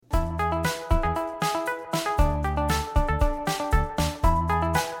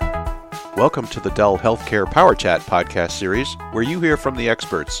Welcome to the Dell Healthcare Power Chat podcast series, where you hear from the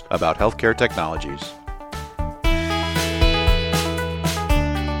experts about healthcare technologies.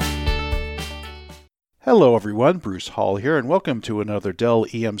 Hello everyone, Bruce Hall here, and welcome to another Dell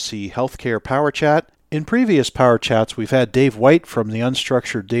EMC Healthcare Power Chat. In previous Power Chats, we've had Dave White from the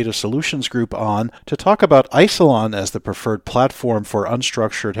Unstructured Data Solutions Group on to talk about Isilon as the preferred platform for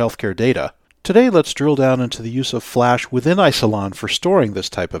unstructured healthcare data. Today, let's drill down into the use of Flash within Isilon for storing this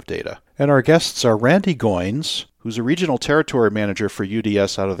type of data. And our guests are Randy Goines, who's a regional territory manager for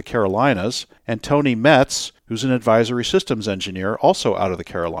UDS out of the Carolinas, and Tony Metz, who's an advisory systems engineer also out of the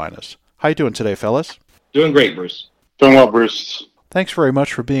Carolinas. How you doing today, fellas? Doing great, Bruce. Doing well, Bruce. Thanks very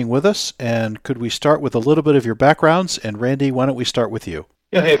much for being with us. And could we start with a little bit of your backgrounds? And Randy, why don't we start with you?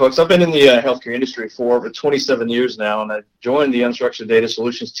 Yeah, hey, folks. I've been in the healthcare industry for over 27 years now, and I joined the Unstructured Data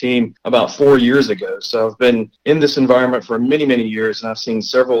Solutions team about 4 years ago. So I've been in this environment for many, many years, and I've seen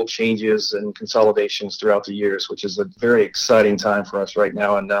several changes and consolidations throughout the years, which is a very exciting time for us right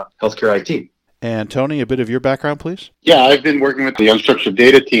now in healthcare IT. And Tony, a bit of your background, please. Yeah, I've been working with the Unstructured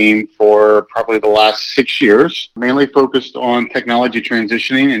Data team for probably the last 6 years, mainly focused on technology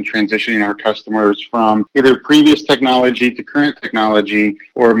transitioning and transitioning our customers from either previous technology to current technology,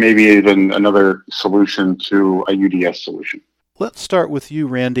 or maybe even another solution to a UDS solution. Let's start with you,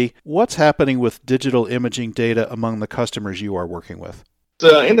 Randy. What's happening with digital imaging data among the customers you are working with?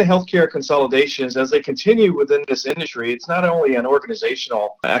 In the healthcare consolidations, as they continue within this industry, it's not only an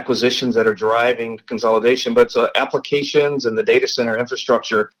organizational acquisitions that are driving consolidation, but it's applications and the data center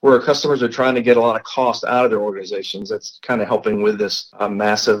infrastructure where customers are trying to get a lot of cost out of their organizations. That's kind of helping with this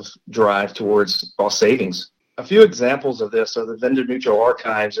massive drive towards cost savings. A few examples of this are the vendor-neutral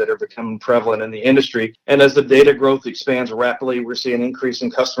archives that are becoming prevalent in the industry. And as the data growth expands rapidly, we're seeing an increase in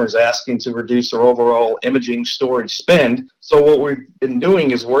customers asking to reduce their overall imaging storage spend. So what we've been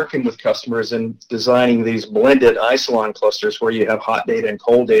doing is working with customers and designing these blended Isilon clusters where you have hot data and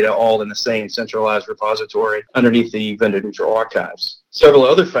cold data all in the same centralized repository underneath the vendor-neutral archives. Several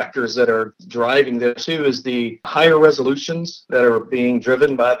other factors that are driving this too is the higher resolutions that are being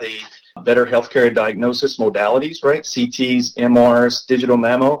driven by the better healthcare diagnosis modalities, right? CTs, MRs, digital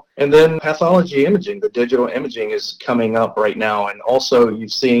mammo, and then pathology imaging. The digital imaging is coming up right now. And also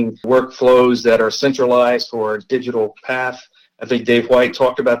you've seen workflows that are centralized for digital path. I think Dave White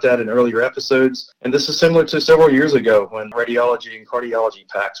talked about that in earlier episodes. And this is similar to several years ago when radiology and cardiology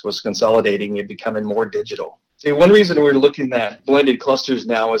PACS was consolidating and becoming more digital. See, one reason we're looking at blended clusters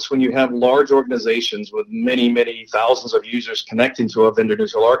now is when you have large organizations with many, many thousands of users connecting to a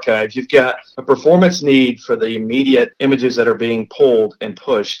vendor-neutral archive, you've got a performance need for the immediate images that are being pulled and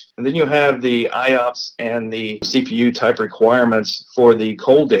pushed. And then you have the IOPS and the CPU type requirements for the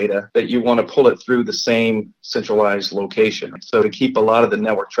cold data that you want to pull it through the same centralized location. So to keep a lot of the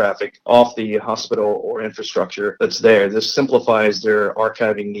network traffic off the hospital or infrastructure that's there, this simplifies their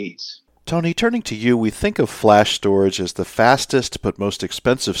archiving needs. Tony, turning to you, we think of flash storage as the fastest but most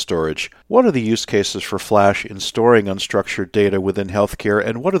expensive storage. What are the use cases for flash in storing unstructured data within healthcare,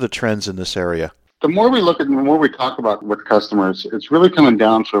 and what are the trends in this area? The more we look at, the more we talk about with customers, it's really coming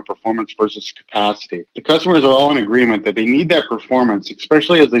down to a performance versus capacity. The customers are all in agreement that they need that performance,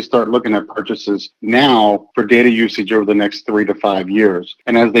 especially as they start looking at purchases now for data usage over the next 3 to 5 years.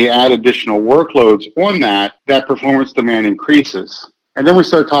 And as they add additional workloads on that, that performance demand increases. And then we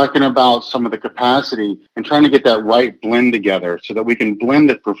start talking about some of the capacity and trying to get that right blend together so that we can blend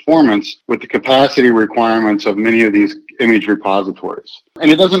the performance with the capacity requirements of many of these image repositories.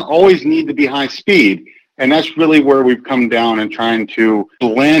 And it doesn't always need to be high speed. And that's really where we've come down and trying to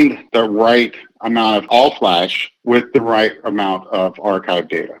blend the right amount of all flash with the right amount of archive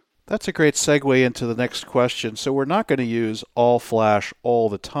data. That's a great segue into the next question. So we're not going to use all flash all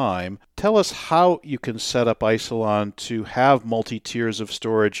the time. Tell us how you can set up Isilon to have multi-tiers of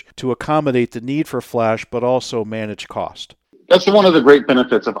storage to accommodate the need for flash, but also manage cost. That's one of the great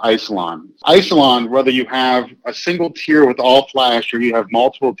benefits of Isilon. Isilon, whether you have a single tier with all flash or you have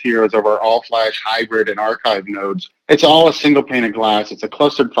multiple tiers of our all flash hybrid and archive nodes, it's all a single pane of glass. It's a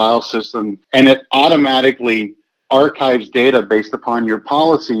clustered file system, and it automatically archives data based upon your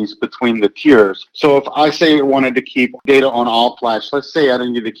policies between the tiers. So if I say I wanted to keep data on all flash, let's say I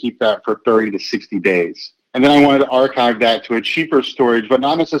need to keep that for 30 to 60 days. And then I wanted to archive that to a cheaper storage, but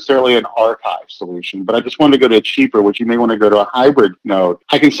not necessarily an archive solution. But I just wanted to go to a cheaper, which you may want to go to a hybrid node.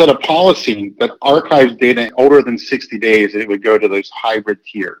 I can set a policy that archives data older than 60 days, and it would go to this hybrid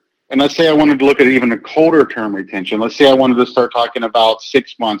tier. And let's say I wanted to look at even a colder term retention. Let's say I wanted to start talking about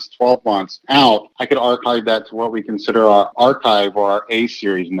 6 months, 12 months out. I could archive that to what we consider our archive or our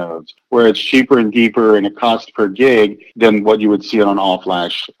A-series nodes, where it's cheaper and deeper and it costs per gig than what you would see on an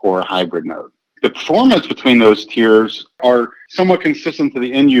all-flash or a hybrid node. The performance between those tiers are somewhat consistent to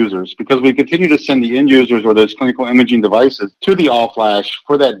the end users because we continue to send the end users or those clinical imaging devices to the all-flash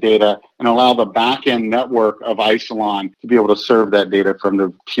for that data and allow the back-end network of Isilon to be able to serve that data from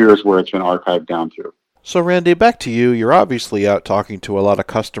the tiers where it's been archived down to. So Randy, back to you. You're obviously out talking to a lot of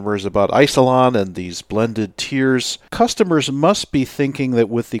customers about Isilon and these blended tiers. Customers must be thinking that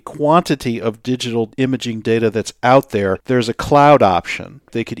with the quantity of digital imaging data that's out there, there's a cloud option.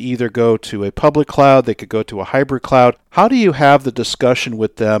 They could either go to a public cloud, they could go to a hybrid cloud. How do you have the discussion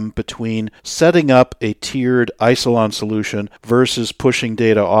with them between setting up a tiered Isilon solution versus pushing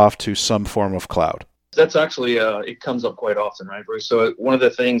data off to some form of cloud? That's actually, it comes up quite often, right, Bruce? So one of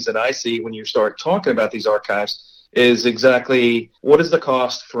the things that I see when you start talking about these archives is exactly what is the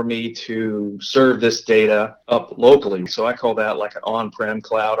cost for me to serve this data up locally. So I call that like an on-prem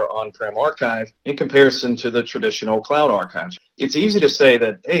cloud or on-prem archive in comparison to the traditional cloud archives. It's easy to say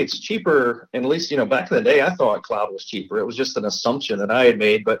that, hey, it's cheaper. And at least, back in the day, I thought cloud was cheaper. It was just an assumption that I had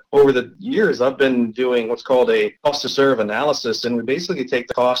made. But over the years, I've been doing what's called a cost to serve analysis. And we basically take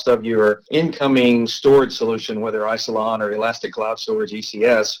the cost of your incoming storage solution, whether Isilon or Elastic Cloud Storage,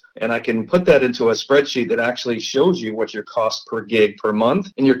 ECS, and I can put that into a spreadsheet that actually shows you what your cost per gig per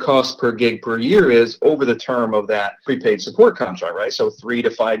month and your cost per gig per year is over the term of that prepaid support contract, right? So 3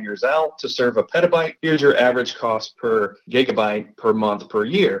 to 5 years out to serve a petabyte, here's your average cost per gigabyte per month per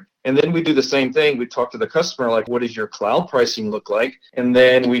year. And then we do the same thing. We talk to the customer, like, what does your cloud pricing look like? And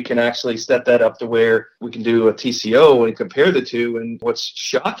then we can actually set that up to where we can do a TCO and compare the two. And what's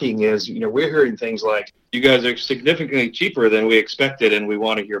shocking is, we're hearing things like, you guys are significantly cheaper than we expected, and we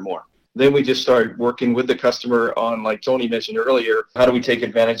want to hear more. Then we just started working with the customer on, like Tony mentioned earlier, how do we take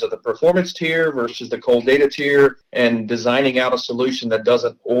advantage of the performance tier versus the cold data tier and designing out a solution that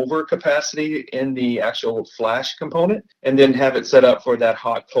doesn't over capacity in the actual flash component, and then have it set up for that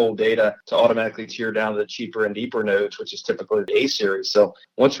hot cold data to automatically tier down to the cheaper and deeper nodes, which is typically the A series. So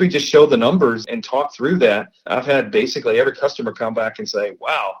once we just show the numbers and talk through that, I've had basically every customer come back and say,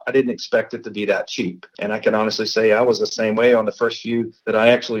 wow, I didn't expect it to be that cheap. And I can honestly say I was the same way on the first few that I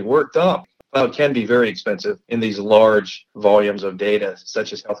actually worked up. Cloud can be very expensive in these large volumes of data,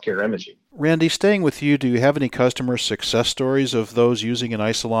 such as healthcare imaging. Randy, staying with you, do you have any customer success stories of those using an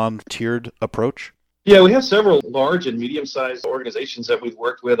Isilon tiered approach? Yeah, we have several large and medium-sized organizations that we've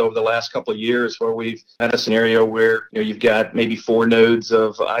worked with over the last couple of years where we've had a scenario where you've got maybe 4 nodes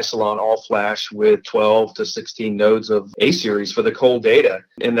of Isilon all-flash with 12 to 16 nodes of A-series for the cold data.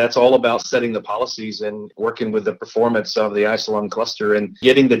 And that's all about setting the policies and working with the performance of the Isilon cluster and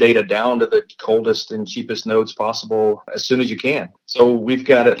getting the data down to the coldest and cheapest nodes possible as soon as you can. So we've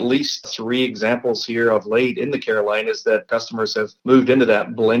got at least 3 examples here of late in the Carolinas that customers have moved into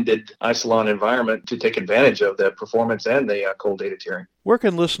that blended Isilon environment to take advantage of the performance and the cold data tiering. Where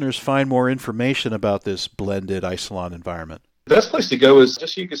can listeners find more information about this blended Isilon environment? The best place to go is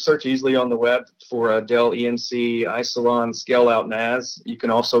just you can search easily on the web for Dell EMC Isilon Scale Out NAS. You can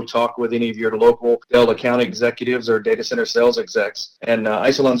also talk with any of your local Dell account executives or data center sales execs. And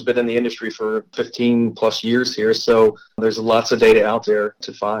Isilon's been in the industry for 15 plus years here, so there's lots of data out there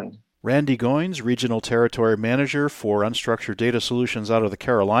to find. Randy Goins, Regional Territory Manager for Unstructured Data Solutions out of the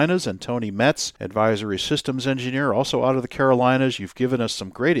Carolinas, and Tony Metz, Advisory Systems Engineer, also out of the Carolinas. You've given us some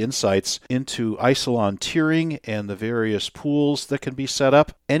great insights into Isilon tiering and the various pools that can be set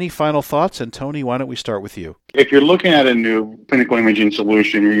up. Any final thoughts? And Tony, why don't we start with you? If you're looking at a new clinical imaging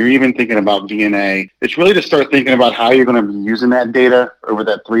solution, or you're even thinking about DNA, it's really to start thinking about how you're going to be using that data over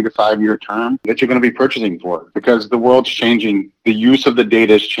that 3 to 5 year term that you're going to be purchasing for, because the world's changing. The use of the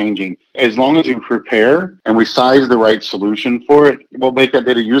data is changing. As long as you prepare and we size the right solution for it, we'll make that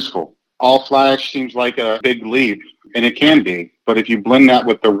data useful. All flash seems like a big leap, and it can be. But if you blend that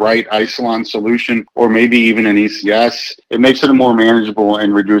with the right Isilon solution, or maybe even an ECS, it makes it more manageable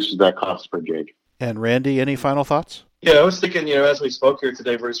and reduces that cost per gig. And Randy, any final thoughts? Yeah, I was thinking, as we spoke here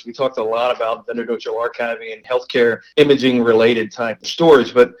today, Bruce, we talked a lot about vendor neutral archiving and healthcare imaging related type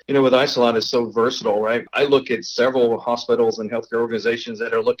storage. But, with Isilon, it's so versatile, right? I look at several hospitals and healthcare organizations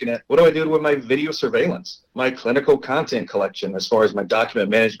that are looking at, what do I do with my video surveillance? my clinical content collection as far as my document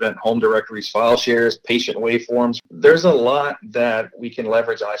management, home directories, file shares, patient waveforms. There's a lot that we can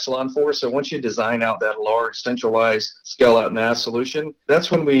leverage Isilon for. So once you design out that large centralized scale out NAS solution,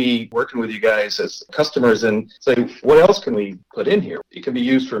 that's when we working with you guys as customers and say, what else can we put in here? It can be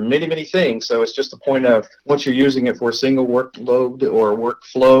used for many, many things. So it's just a point of once you're using it for a single workload or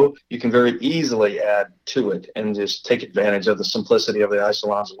workflow, you can very easily add to it and just take advantage of the simplicity of the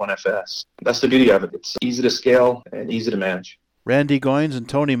Isilon's OneFS. That's the beauty of it. It's easy to scale and easy to manage. Randy Goines and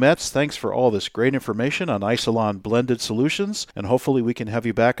Tony Metz, thanks for all this great information on Isilon blended solutions, and hopefully we can have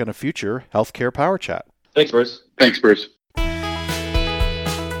you back on a future Healthcare Power Chat. Thanks, Bruce. Thanks, Bruce.